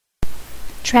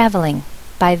Traveling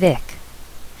by Vic.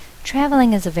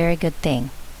 Traveling is a very good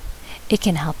thing. It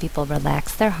can help people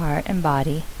relax their heart and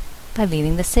body by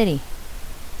leaving the city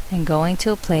and going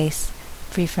to a place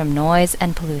free from noise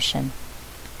and pollution.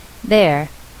 There,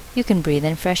 you can breathe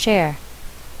in fresh air.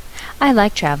 I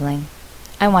like traveling.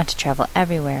 I want to travel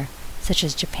everywhere, such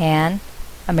as Japan,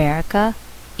 America,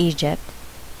 Egypt,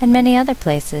 and many other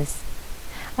places.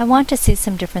 I want to see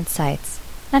some different sights,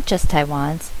 not just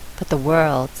Taiwan's, but the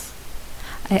world's.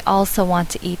 I also want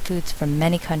to eat foods from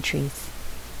many countries.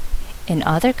 In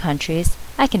other countries,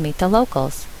 I can meet the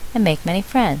locals and make many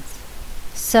friends.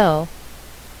 So,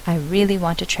 I really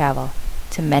want to travel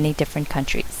to many different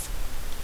countries.